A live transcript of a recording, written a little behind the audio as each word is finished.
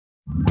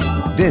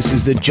This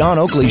is the John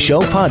Oakley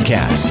Show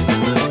podcast.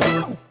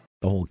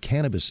 The whole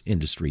cannabis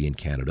industry in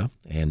Canada,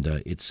 and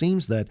it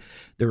seems that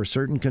there are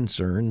certain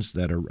concerns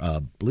that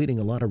are bleeding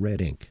a lot of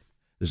red ink.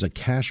 There's a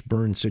cash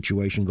burn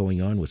situation going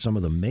on with some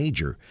of the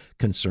major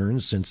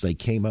concerns. Since they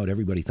came out,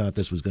 everybody thought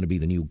this was going to be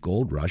the new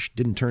gold rush.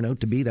 Didn't turn out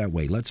to be that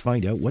way. Let's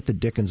find out what the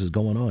dickens is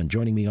going on.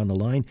 Joining me on the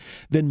line,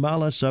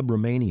 Vanmala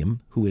Subramaniam,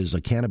 who is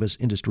a cannabis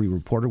industry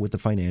reporter with the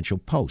Financial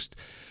Post.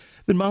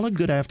 Vanmala,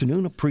 good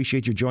afternoon.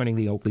 Appreciate you joining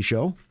the Oakley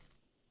Show.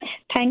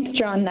 Thanks,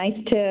 John. Nice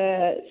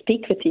to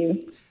speak with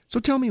you. So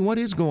tell me, what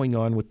is going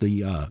on with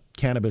the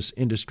cannabis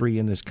industry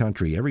in this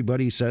country?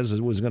 Everybody says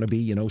it was going to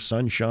be,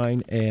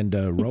 sunshine and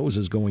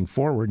roses going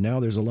forward. Now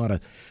there's a lot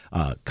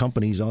of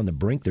companies on the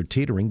brink. They're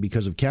teetering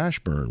because of cash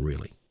burn,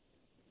 really.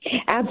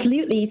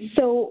 Absolutely.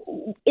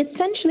 So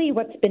essentially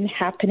what's been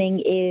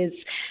happening is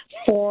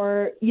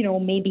for,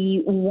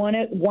 maybe one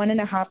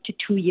and a half to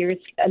 2 years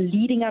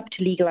leading up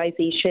to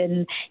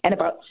legalization and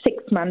about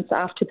 6 months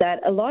after that,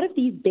 a lot of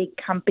these big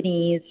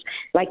companies,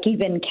 like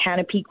even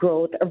Canopy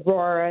Growth,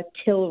 Aurora,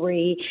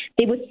 Tilray,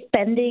 they were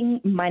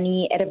spending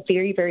money at a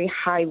very, very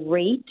high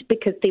rate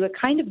because they were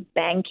kind of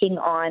banking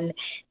on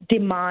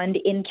demand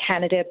in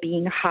Canada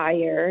being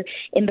higher,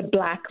 in the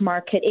black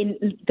market,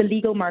 in the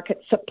legal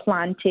market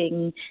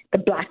supplanting the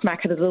black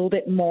market a little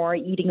bit more,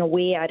 eating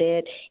away at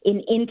it.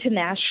 In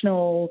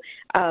international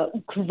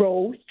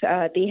growth,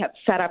 they have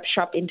set up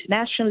shop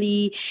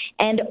internationally,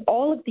 and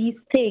all of these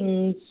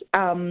things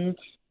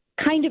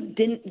kind of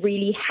didn't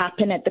really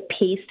happen at the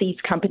pace these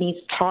companies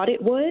thought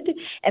it would.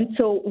 And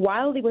so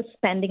while they were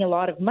spending a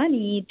lot of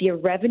money, their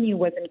revenue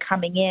wasn't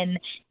coming in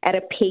at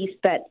a pace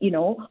that,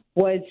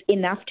 was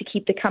enough to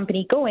keep the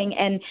company going.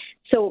 And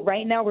so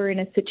right now we're in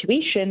a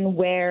situation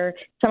where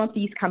some of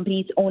these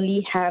companies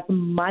only have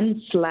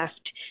months left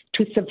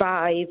to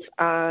survive,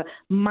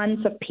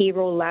 months of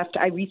payroll left.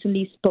 I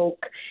recently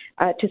spoke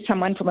to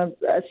someone from a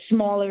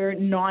smaller,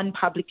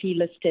 non-publicly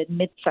listed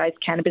mid-sized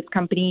cannabis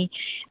company.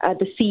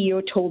 The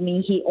CEO told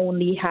me he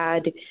only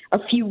had a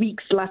few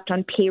weeks left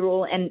on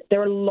payroll, and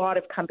there are a lot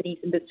of companies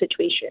in this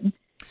situation.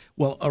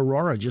 Well,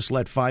 Aurora just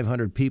let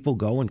 500 people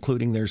go,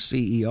 including their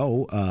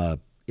CEO.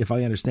 If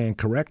I understand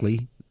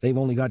correctly, they've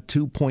only got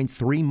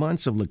 2.3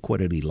 months of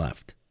liquidity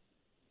left.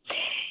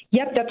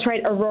 Yep, that's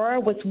right.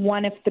 Aurora was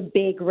one of the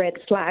big red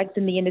flags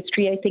in the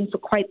industry. I think for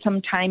quite some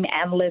time,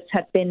 analysts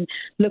had been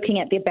looking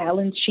at their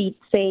balance sheet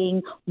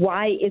saying,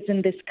 why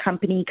isn't this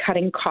company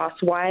cutting costs?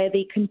 Why are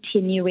they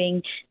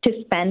continuing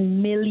to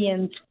spend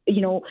millions,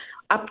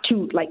 up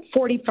to like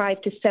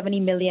 45 to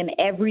 70 million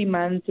every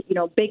month?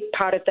 Big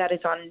part of that is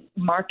on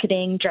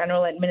marketing,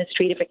 general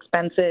administrative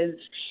expenses,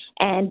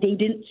 and they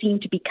didn't seem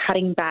to be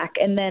cutting back.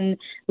 And then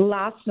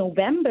last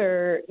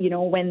November,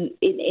 when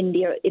in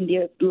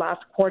their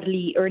last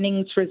quarterly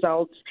earnings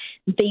results,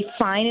 they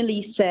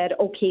finally said,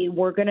 okay,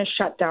 we're going to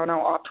shut down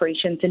our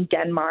operations in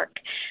Denmark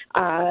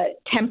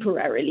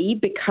temporarily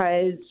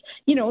because,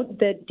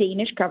 the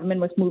Danish government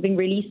was moving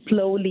really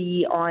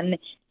slowly on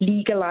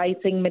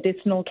legalizing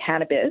medicinal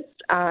cannabis.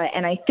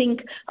 And I think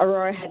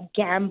Aurora had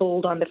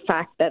gambled on the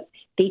fact that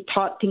they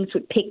thought things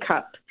would pick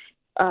up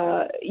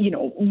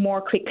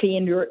more quickly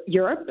in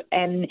Europe,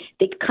 and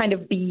they could kind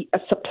of be a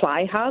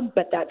supply hub,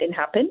 but that didn't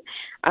happen.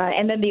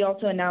 And then they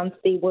also announced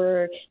they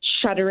were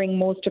shuttering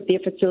most of their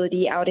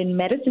facility out in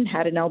Medicine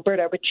Hat in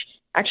Alberta, which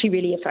actually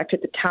really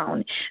affected the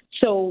town.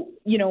 So,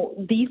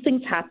 these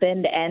things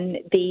happened, and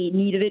they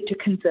needed it to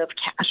conserve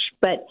cash.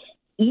 But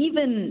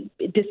even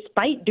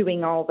despite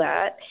doing all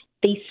that,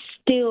 they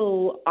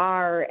still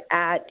are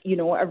at,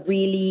 a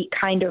really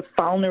kind of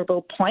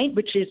vulnerable point,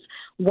 which is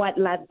what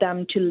led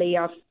them to lay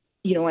off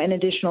an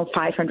additional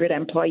 500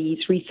 employees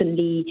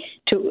recently.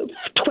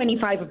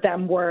 25 of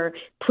them were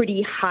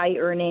pretty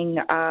high-earning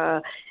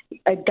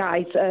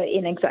guys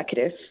in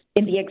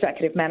the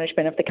executive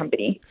management of the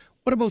company.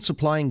 What about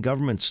supplying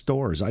government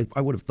stores? I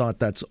would have thought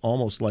that's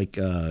almost like,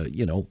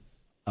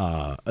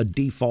 a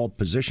default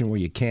position where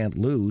you can't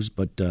lose,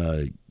 but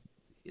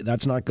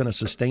that's not going to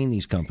sustain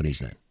these companies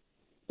then.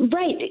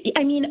 Right.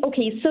 I mean,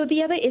 okay, so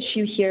the other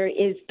issue here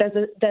is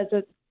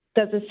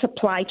there's a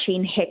supply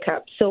chain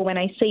hiccup. So when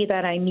I say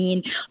that, I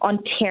mean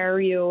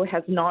Ontario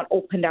has not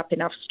opened up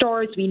enough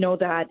stores. We know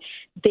that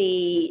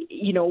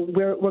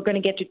we're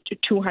going to get to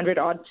 200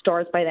 odd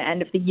stores by the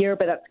end of the year,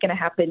 but that's going to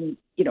happen,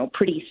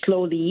 pretty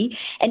slowly.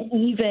 And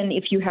even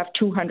if you have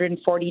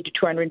 240 to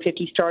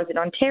 250 stores in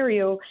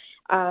Ontario,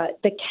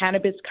 the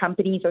cannabis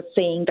companies are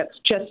saying that's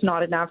just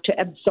not enough to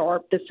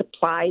absorb the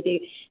supply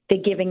they're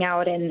giving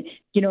out, and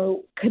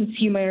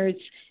consumers,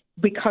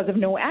 because of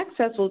no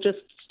access, will just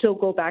still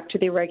go back to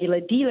their regular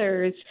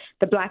dealers.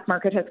 The black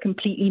market has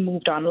completely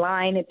moved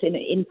online. It's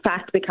in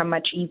fact become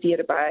much easier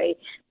to buy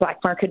black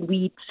market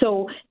weed.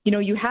 So,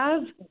 you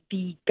have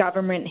the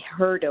government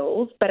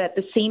hurdles, but at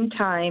the same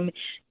time,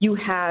 you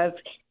have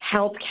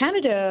Health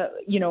Canada,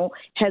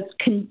 has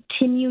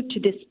continued to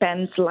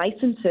dispense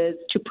licenses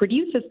to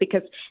producers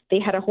because they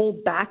had a whole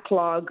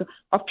backlog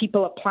of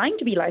people applying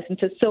to be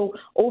licenses. So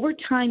over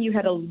time, you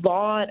had a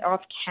lot of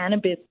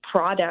cannabis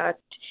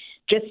product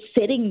just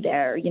sitting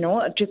there,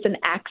 just an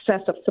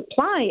excess of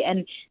supply,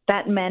 and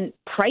that meant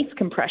price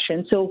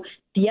compression. So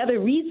the other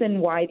reason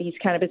why these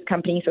cannabis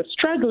companies are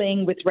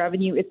struggling with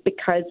revenue is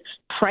because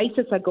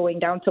prices are going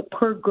down. So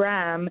per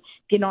gram,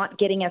 they're not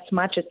getting as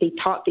much as they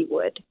thought they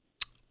would.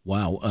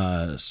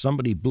 Wow.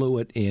 Somebody blew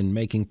it in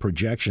making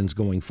projections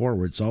going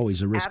forward. It's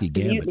always a risky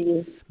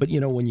gambit. But,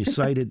 when you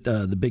cited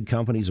the big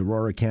companies,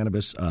 Aurora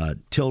Cannabis,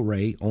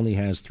 Tilray only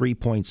has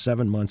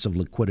 3.7 months of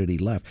liquidity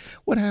left.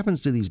 What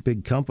happens to these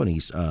big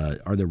companies?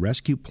 Are there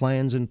rescue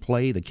plans in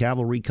play? The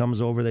cavalry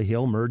comes over the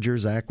hill,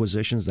 mergers,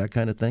 acquisitions, that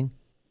kind of thing?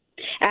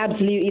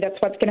 Absolutely. That's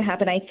what's going to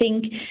happen. I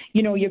think,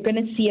 you're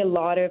going to see a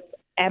lot of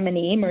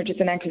M&A, mergers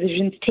and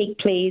acquisitions, take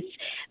place.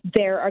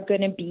 There are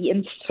going to be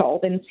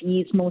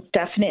insolvencies, most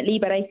definitely.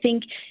 But I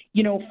think,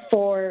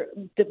 for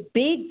the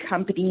big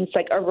companies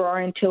like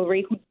Aurora and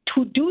Tilray,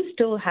 who do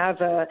still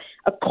have a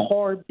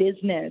core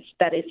business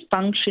that is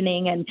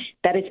functioning and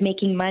that is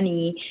making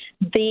money,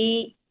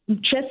 they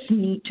just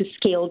need to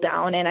scale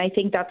down. And I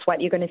think that's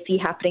what you're going to see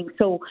happening.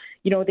 So,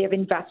 they've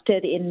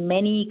invested in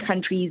many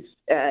countries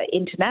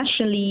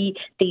internationally.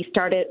 They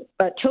started,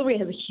 Tilray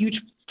has a huge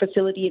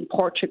facility in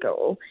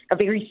Portugal, a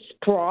very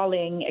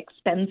sprawling,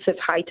 expensive,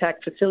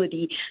 high-tech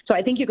facility. So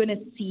I think you're going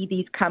to see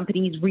these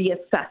companies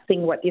reassessing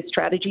what their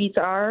strategies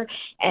are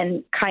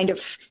and kind of,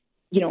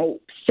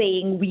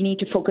 saying we need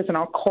to focus on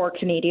our core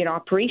Canadian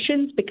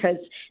operations because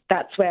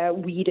that's where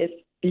weed is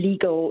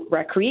legal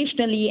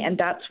recreationally, and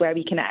that's where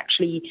we can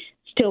actually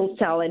still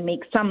sell and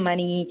make some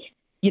money.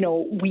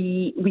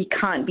 We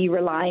can't be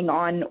relying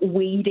on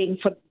waiting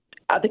for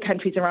other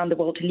countries around the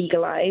world to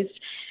legalize.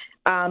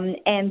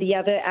 And the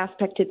other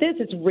aspect to this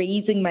is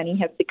raising money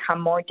has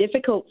become more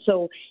difficult.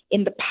 So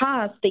in the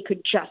past, they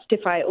could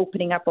justify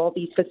opening up all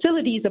these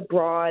facilities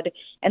abroad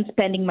and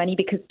spending money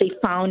because they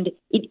found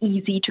it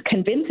easy to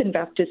convince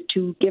investors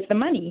to give them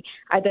money,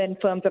 either in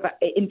terms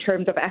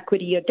of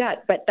equity or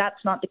debt. But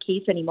that's not the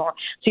case anymore.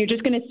 So you're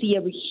just going to see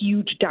a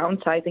huge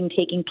downsizing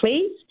taking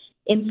place,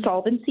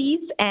 insolvencies,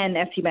 and,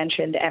 as you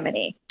mentioned,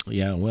 M&A.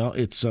 Yeah, well,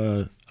 it's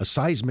a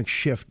seismic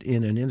shift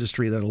in an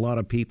industry that a lot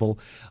of people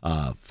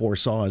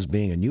foresaw as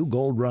being a new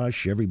gold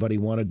rush. Everybody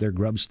wanted their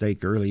grub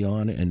stake early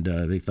on, and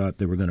they thought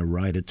they were going to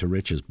ride it to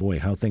riches. Boy,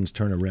 how things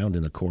turn around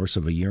in the course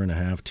of a year and a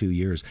half, 2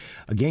 years.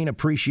 Again,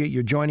 appreciate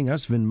your joining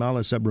us.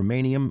 Vanmala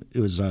Subramaniam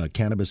is a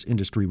cannabis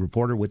industry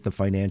reporter with the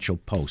Financial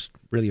Post.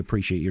 Really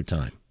appreciate your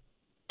time.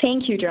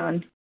 Thank you,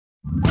 John.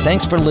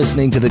 Thanks for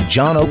listening to the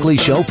John Oakley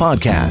Show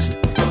podcast.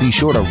 Be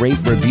sure to rate,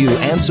 review,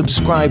 and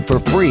subscribe for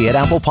free at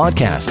Apple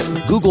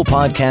Podcasts, Google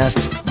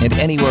Podcasts, and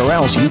anywhere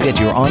else you get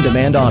your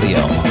on-demand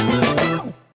audio.